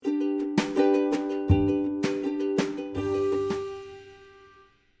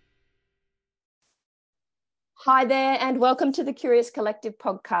Hi there, and welcome to the Curious Collective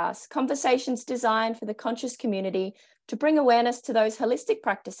podcast, conversations designed for the conscious community to bring awareness to those holistic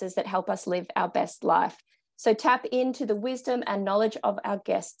practices that help us live our best life. So tap into the wisdom and knowledge of our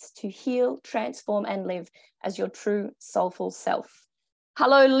guests to heal, transform, and live as your true soulful self.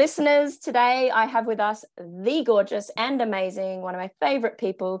 Hello, listeners. Today I have with us the gorgeous and amazing, one of my favorite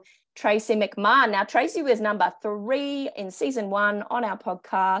people, Tracy McMahon. Now, Tracy was number 3 in season 1 on our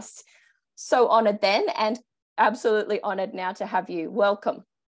podcast. So honored then, and absolutely honored now to have you. Welcome.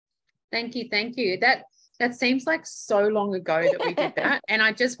 Thank you. That seems like so long ago that we did that. And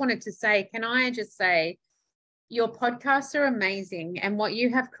I just wanted to say, can I just say, your podcasts are amazing, and what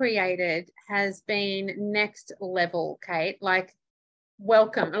you have created has been next level, Kate. Like,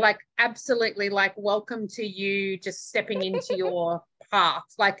 welcome, like absolutely, like welcome to you just stepping into your path,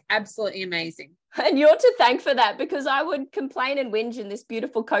 like absolutely amazing. And you're to thank for that, because I would complain and whinge in this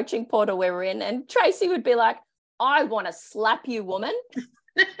beautiful coaching portal where we're in, and Tracy would be like, I want to slap you, woman.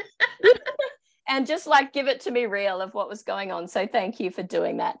 And just like give it to me real of what was going on. So thank you for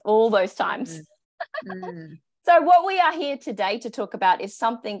doing that all those times. So what we are here today to talk about is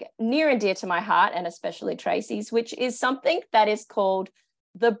something near and dear to my heart, and especially Tracy's, which is something that is called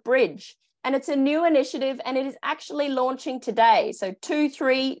The Bridge. And it's a new initiative, and it is actually launching today. So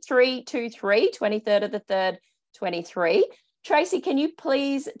 2-3-3-2-3, 23rd of the 3rd, 23. Tracy, can you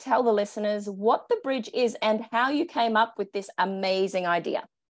please tell the listeners what The Bridge is and how you came up with this amazing idea?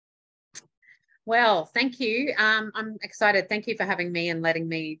 Well, thank you. I'm excited. Thank you for having me and letting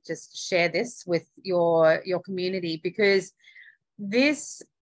me just share this with your community, because this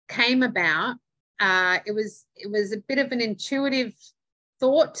came about. It was a bit of an intuitive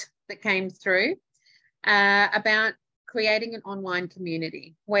thought that came through about creating an online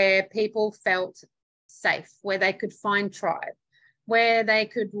community where people felt safe, where they could find tribe, where they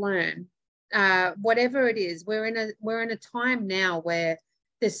could learn, whatever it is. We're in a time now where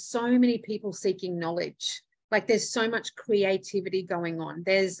there's so many people seeking knowledge. Like, there's so much creativity going on.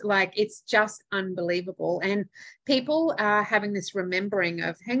 There's like, it's just unbelievable. And people are having this remembering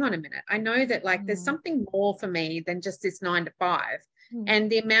of, hang on a minute, I know that like there's something more for me than just this 9 to 5. And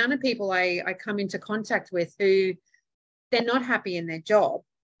the amount of people I come into contact with who they're not happy in their job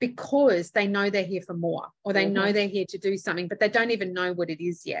because they know they're here for more, or they know they're here to do something, but they don't even know what it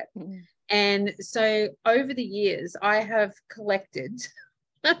is yet. And so over the years, I have collected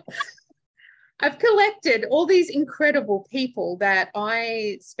all these incredible people that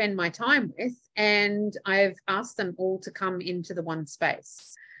I spend my time with, and I've asked them all to come into the one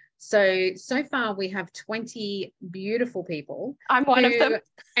space. So far we have 20 beautiful people. I'm one of them.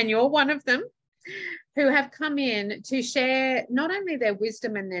 And you're one of them, who have come in to share not only their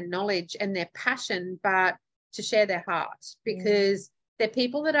wisdom and their knowledge and their passion, but to share their heart, because they're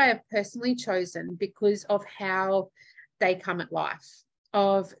people that I have personally chosen because of how they come at life,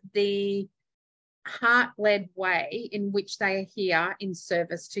 of the heart-led way in which they are here in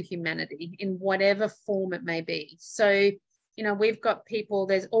service to humanity in whatever form it may be. So, you know, we've got people,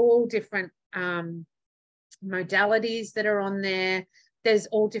 there's all different modalities that are on there. There's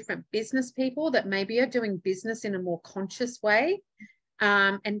all different business people that maybe are doing business in a more conscious way.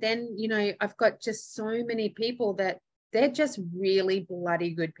 And then, you know, I've got just so many people that they're just really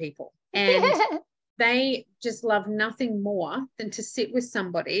bloody good people. And they just love nothing more than to sit with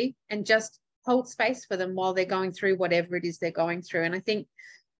somebody and just hold space for them while they're going through whatever it is they're going through. And I think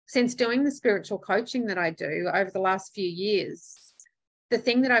since doing the spiritual coaching that I do over the last few years, the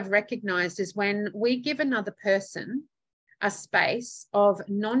thing that I've recognized is when we give another person a space of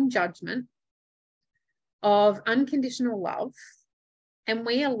non-judgment, of unconditional love, and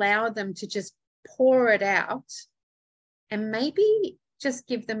we allow them to just pour it out, and maybe just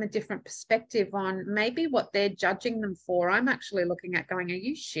give them a different perspective on maybe what they're judging them for. I'm actually looking at going, are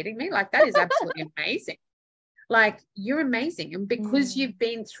you shitting me? Like, that is absolutely amazing. Like, you're amazing. And because you've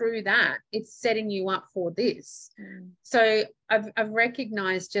been through that, it's setting you up for this. So I've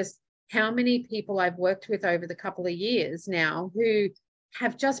recognized just how many people I've worked with over the couple of years now who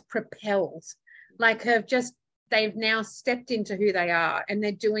have just propelled, like they've now stepped into who they are, and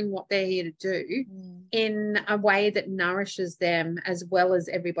they're doing what they're here to do in a way that nourishes them as well as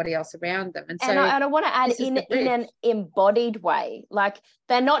everybody else around them. And so I want to add in an embodied way. Like,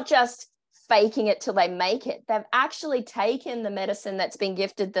 they're not just faking it till they make it. They've actually taken the medicine that's been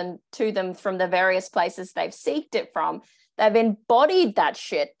gifted to them from the various places they've seeked it from. They've embodied that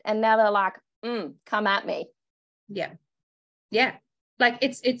shit, and now they're like, come at me. Yeah. Like,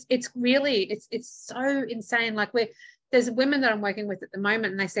 it's really so insane. Like, there's women that I'm working with at the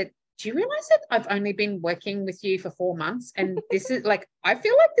moment, and they said, do you realize that I've only been working with you for 4 months? And this is like, I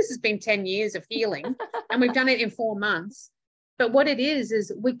feel like this has been 10 years of healing and we've done it in 4 months. But what it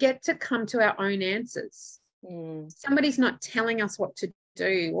is we get to come to our own answers. Somebody's not telling us what to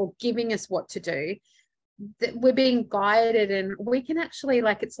do or giving us what to do. That we're being guided, and we can actually,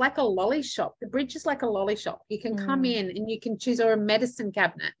 like, it's like a lolly shop. The bridge is like a lolly shop. You can come in and you can choose, or a medicine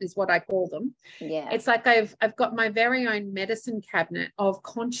cabinet is what I call them. Yeah. It's like I've got my very own medicine cabinet of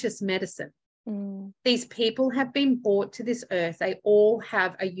conscious medicine. These people have been brought to this earth. They all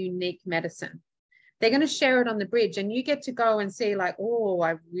have a unique medicine. They're going to share it on the bridge, and you get to go and see, like,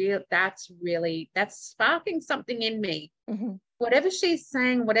 oh, that's sparking something in me. Whatever she's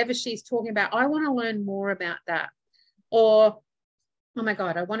saying, whatever she's talking about, I want to learn more about that. Or, oh my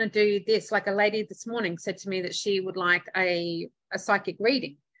God, I want to do this. Like a lady this morning said to me that she would like a psychic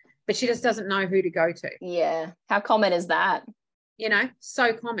reading, but she just doesn't know who to go to. Yeah. How common is that? You know,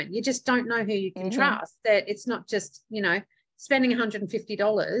 so common. You just don't know who you can trust. That it's not just, you know, spending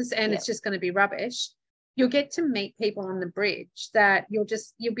 $150 and it's just going to be rubbish. You'll get to meet people on the bridge that you'll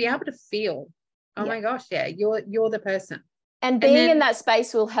be able to feel, oh my gosh, yeah, you're the person. And being in that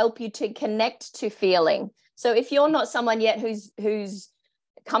space will help you to connect to feeling. So if you're not someone yet who's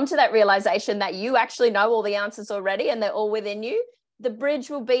come to that realization that you actually know all the answers already and they're all within you, the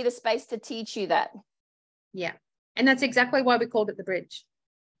bridge will be the space to teach you that. Yeah. And that's exactly why we called it the bridge,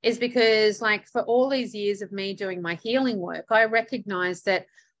 is because, like, for all these years of me doing my healing work, I recognized that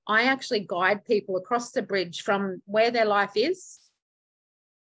I actually guide people across the bridge from where their life is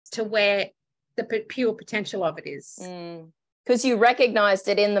to where the pure potential of it is. Because you recognized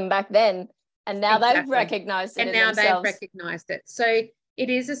it in them back then, and now they've recognized it in themselves. And now they've recognized it. So it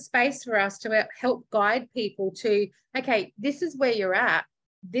is a space for us to help guide people to, okay, this is where you're at.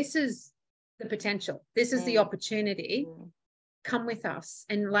 This is the potential. This is the opportunity. Come with us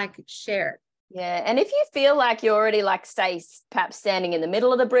and, like, share it. Yeah. And if you feel like you're already, like, say, perhaps standing in the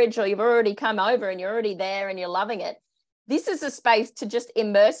middle of the bridge, or you've already come over and you're already there and you're loving it, this is a space to just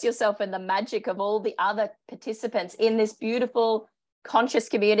immerse yourself in the magic of all the other participants in this beautiful conscious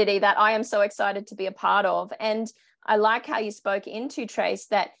community that I am so excited to be a part of. And I like how you spoke into, Trace,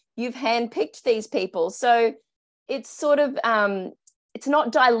 that you've handpicked these people. So it's sort of, it's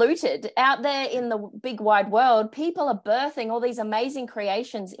not diluted out there in the big wide world. People are birthing all these amazing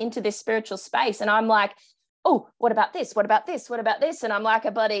creations into this spiritual space. And I'm like, oh, what about this? What about this? What about this? And I'm like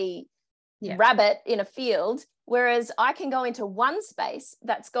a bloody rabbit in a field. Whereas I can go into one space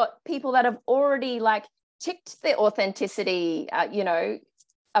that's got people that have already, like, ticked the authenticity,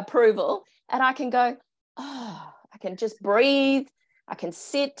 approval. And I can go, oh, I can just breathe. I can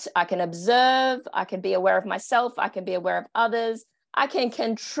sit. I can observe. I can be aware of myself. I can be aware of others. I can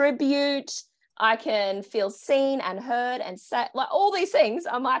contribute. I can feel seen and heard and like all these things.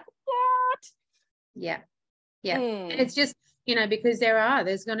 I'm like, what? Yeah. Yeah. And it's just, because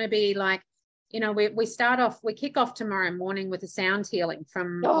there's going to be, like, we kick off tomorrow morning with a sound healing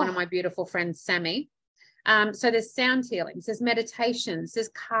from one of my beautiful friends, Sammy. So there's sound healings, there's meditations, there's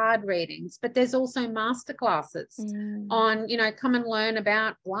card readings, but there's also masterclasses on, come and learn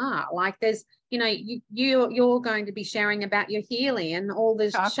about blah. Like there's, you're going to be sharing about your healing and all the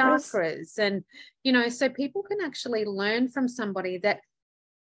chakras and, so people can actually learn from somebody that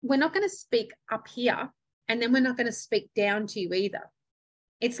we're not going to speak up here and then we're not going to speak down to you either.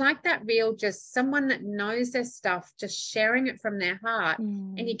 It's like that real, just someone that knows their stuff, just sharing it from their heart,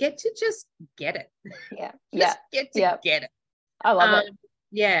 and you get to just get it. Yeah, get it. I love it.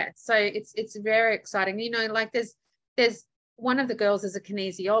 Yeah, so it's very exciting. Like there's one of the girls is a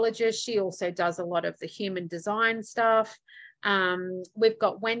kinesiologist. She also does a lot of the human design stuff. We've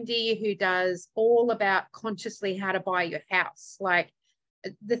got Wendy, who does all about consciously how to buy your house. Like,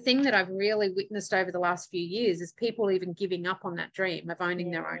 the thing that I've really witnessed over the last few years is people even giving up on that dream of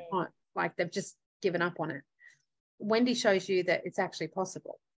owning their own home. Like they've just given up on it. Wendy shows you that it's actually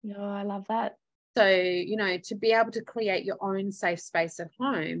possible. Oh, I love that. So, to be able to create your own safe space at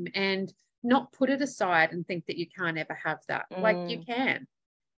home and not put it aside and think that you can't ever have that. Like you can.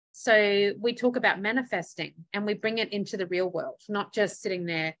 So we talk about manifesting and we bring it into the real world, not just sitting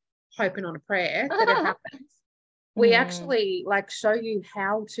there hoping on a prayer that it happens. We actually, like, show you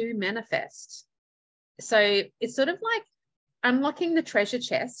how to manifest. So it's sort of like unlocking the treasure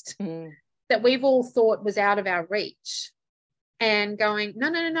chest that we've all thought was out of our reach and going,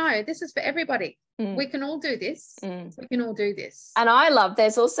 no, this is for everybody. We can all do this. We can all do this. And I love,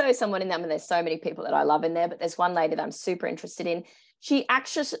 there's also someone in them, and there's so many people that I love in there, but there's one lady that I'm super interested in. She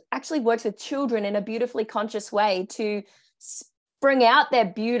actually works with children in a beautifully conscious way to bring out their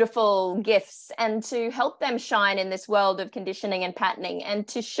beautiful gifts and to help them shine in this world of conditioning and patterning, and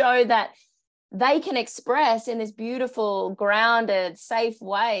to show that they can express in this beautiful, grounded, safe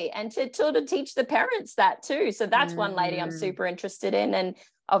way, and to teach the parents that too. So that's one lady I'm super interested in. And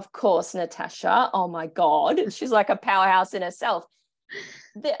of course, Natasha, oh my God, she's like a powerhouse in herself.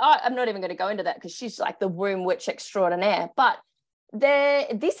 I'm not even going to go into that because she's like the womb witch extraordinaire. But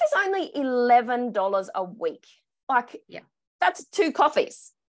this is only $11 a week. Like, yeah. That's 2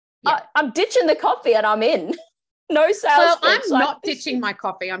 coffees. Yeah. I'm ditching the coffee and I'm in. No sales. Well, I'm not ditching my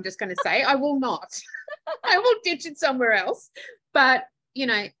coffee. I'm just going to say I will not. I will ditch it somewhere else. But, you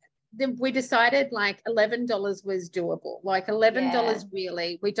know, we decided like $11 was doable. Like $11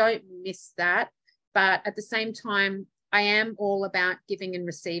 really, we don't miss that. But at the same time, I am all about giving and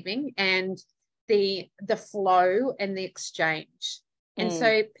receiving, and the flow and the exchange. And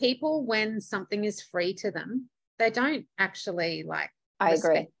so people, when something is free to them, they don't actually like. I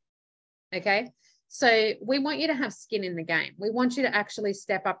agree. Okay. So we want you to have skin in the game. We want you to actually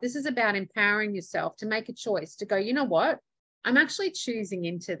step up. This is about empowering yourself to make a choice, to go, you know what? I'm actually choosing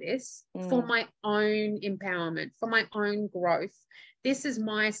into this for my own empowerment, for my own growth. This is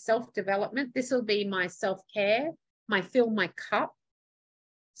my self-development. This will be my self-care, my fill my cup.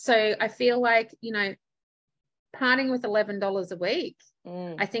 So I feel like, you know, parting with $11 a week,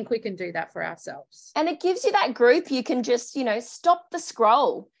 I think we can do that for ourselves. And it gives you that group. You can just, you know, stop the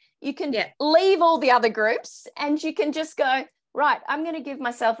scroll. You can leave all the other groups and you can just go, right, I'm going to give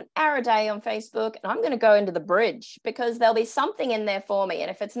myself an hour a day on Facebook and I'm going to go into the bridge, because there'll be something in there for me. And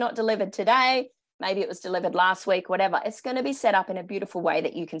if it's not delivered today, maybe it was delivered last week, whatever, it's going to be set up in a beautiful way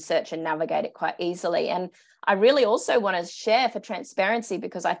that you can search and navigate it quite easily. And I really also want to share, for transparency,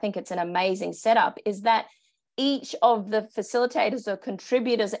 because I think it's an amazing setup, is that each of the facilitators or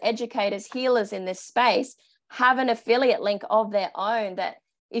contributors, educators, healers in this space have an affiliate link of their own, that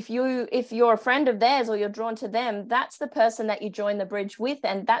if you're a friend of theirs or you're drawn to them, that's the person that you join the bridge with.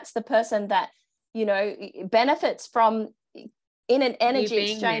 And that's the person that, you know, benefits from in an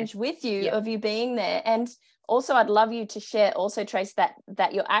energy exchange with you, of you being there. And also I'd love you to share also, Trace,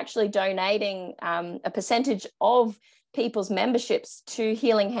 that you're actually donating a percentage of people's memberships to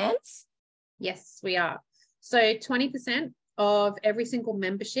Healing Hands. Yes, we are. So 20% of every single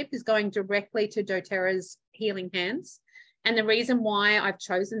membership is going directly to doTERRA's Healing Hands. And the reason why I've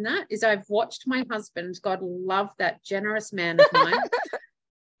chosen that is I've watched my husband, God love that generous man of mine,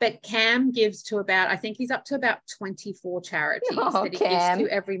 but Cam gives to I think he's up to about 24 charities that he gives to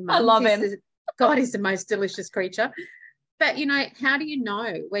every month. I love him. God is the most delicious creature. But, you know, how do you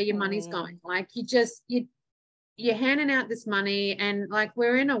know where your money's going? Like you're handing out this money, and like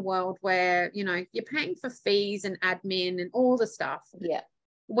we're in a world where, you know, you're paying for fees and admin and all the stuff. Yeah.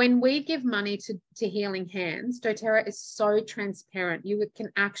 When we give money to Healing Hands, doTERRA is so transparent. You can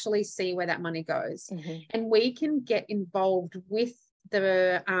actually see where that money goes. And we can get involved with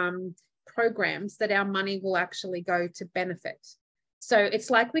the programs that our money will actually go to benefit. So it's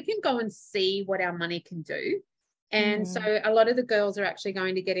like we can go and see what our money can do. And so a lot of the girls are actually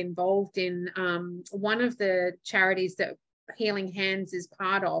going to get involved in one of the charities that Healing Hands is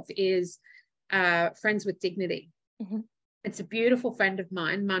part of is Friends with Dignity. It's a beautiful friend of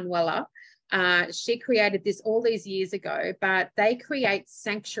mine, Manuela. She created this all these years ago, but they create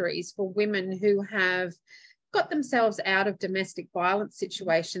sanctuaries for women who have got themselves out of domestic violence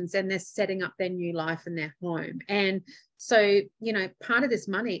situations and they're setting up their new life in their home. And so, you know, part of this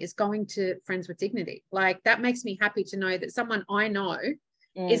money is going to Friends with Dignity. Like, that makes me happy to know that someone I know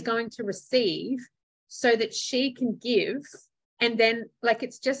is going to receive so that she can give. And then, like,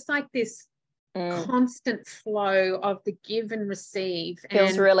 it's just like this constant flow of the give and receive.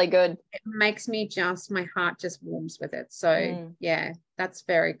 Feels really good. It makes me my heart just warms with it. So yeah, that's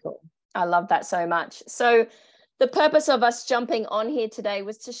very cool. I love that so much. So the purpose of us jumping on here today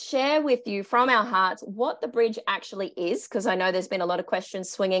was to share with you from our hearts what the bridge actually is, because I know there's been a lot of questions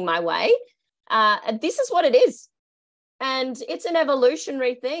swinging my way. And this is what it is. And it's an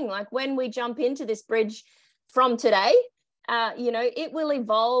evolutionary thing. Like, when we jump into this bridge from today, you know, it will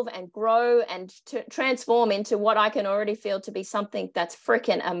evolve and grow and transform into what I can already feel to be something that's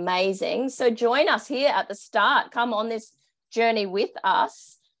freaking amazing. So join us here at the start. Come on this journey with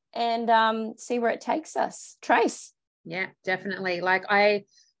us and see where it takes us. Trace. Yeah, definitely. Like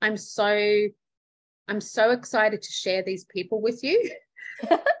I'm so excited to share these people with you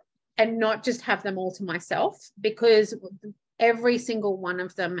and not just have them all to myself, because every single one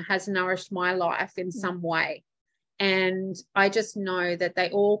of them has nourished my life in some way. And I just know that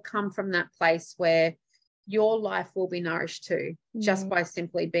they all come from that place where your life will be nourished too, just by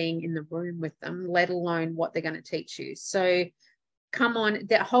simply being in the room with them, let alone what they're going to teach you. So come on,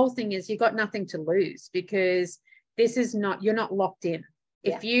 the whole thing is you got nothing to lose, because this is not, you're not locked in.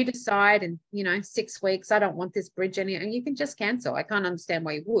 If you decide in, 6 weeks, I don't want this bridge anymore, you can just cancel. I can't understand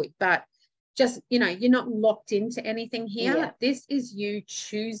why you would, but just, you're not locked into anything here. Yeah. This is you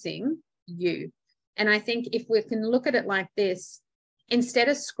choosing you. And I think if we can look at it like this, instead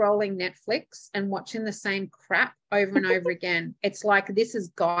of scrolling Netflix and watching the same crap over and over again, it's like, this is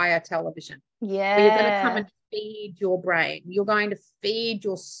Gaia television. Yeah. Where you're going to come and feed your brain. You're going to feed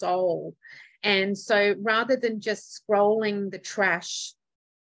your soul. And so rather than just scrolling the trash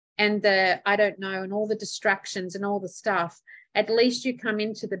and I don't know, and all the distractions and all the stuff, at least you come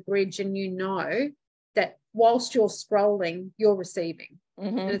into the bridge and you know that whilst you're scrolling, you're receiving.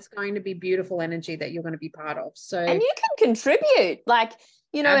 And it's going to be beautiful energy that you're going to be part of. So, and you can contribute, like,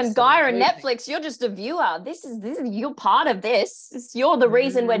 in Gaia and Netflix, you're just a viewer. This is you're part of this. You're the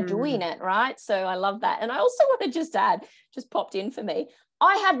reason we're doing it, right? So I love that. And I also want to just add, just popped in for me,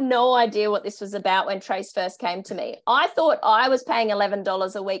 I had no idea what this was about when Trace first came to me. I thought I was paying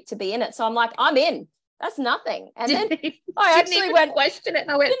 $11 a week to be in it. So I'm like, I'm in. That's nothing. And then I actually went question it,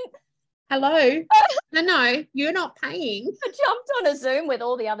 and I went, hello, no, you're not paying. I jumped on a Zoom with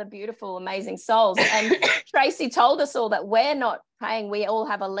all the other beautiful, amazing souls. And Tracy told us all that we're not paying. We all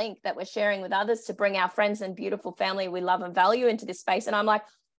have a link that we're sharing with others to bring our friends and beautiful family we love and value into this space. And I'm like,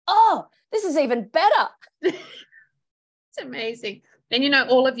 oh, this is even better. It's amazing. And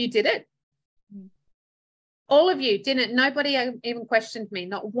all of you did it. All of you didn't. Nobody even questioned me.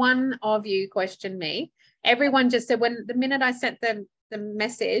 Not one of you questioned me. Everyone just said, when the minute I sent them the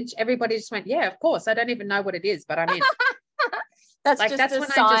message, everybody just went, yeah, of course. I don't even know what it is, but I'm in. That's a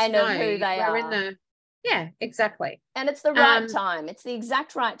sign of who they are. Yeah, exactly. And it's the right time. It's the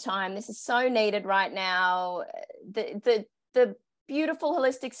exact right time. This is so needed right now. The beautiful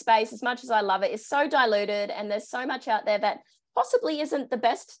holistic space, as much as I love it, is so diluted, and there's so much out there that possibly isn't the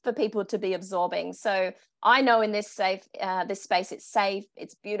best for people to be absorbing. So I know in this space, it's safe,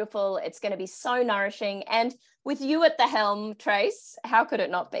 it's beautiful, it's going to be so nourishing. And with you at the helm, Trace, how could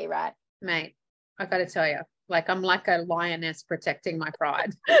it not be, right? Mate, I got to tell you, like, I'm like a lioness protecting my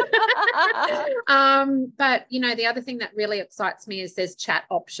pride. But the other thing that really excites me is there's chat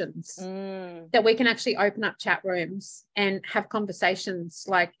options that we can actually open up chat rooms and have conversations.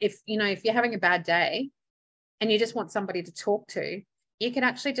 Like, if you're having a bad day and you just want somebody to talk to, you can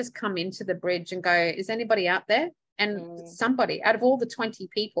actually just come into the bridge and go, is anybody out there? And somebody out of all the 20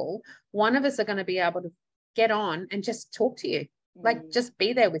 people, one of us are going to be able to get on and just talk to you, like just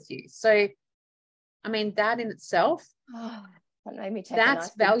be there with you. So, I mean, that in itself, that made me take that's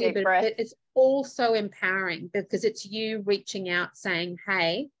a nice valuable. But it's also empowering, because it's you reaching out saying,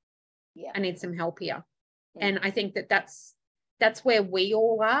 hey, I need some help here. And I think that's where we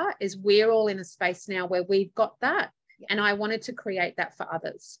all are, is we're all in a space now where we've got that. And I wanted to create that for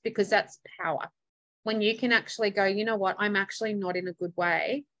others, because that's power. When you can actually go, you know what, I'm actually not in a good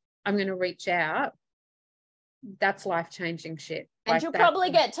way, I'm going to reach out. That's life-changing shit. And like, you'll probably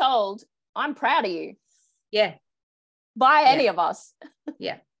get told, I'm proud of you. Yeah. By any of us.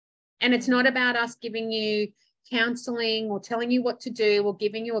 Yeah. And it's not about us giving you counseling or telling you what to do or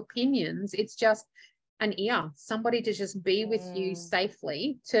giving you opinions. It's just an ear, somebody to just be with you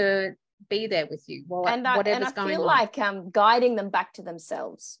safely, to be there with you while whatever's going on. And I feel like guiding them back to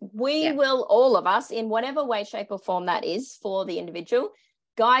themselves. We will, all of us, in whatever way, shape or form that is for the individual,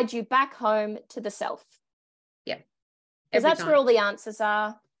 guide you back home to the self. Yeah. Because that's where all the answers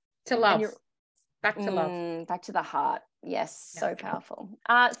are. To love. Back to love. Back to the heart. Yes, so powerful.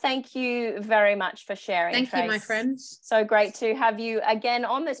 Thank you very much for sharing. Thank Trace. you, my friends. So great to have you again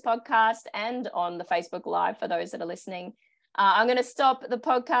on this podcast and on the Facebook Live for those that are listening. I'm going to stop the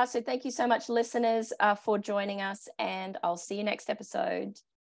podcast. So thank you so much, listeners, for joining us, and I'll see you next episode.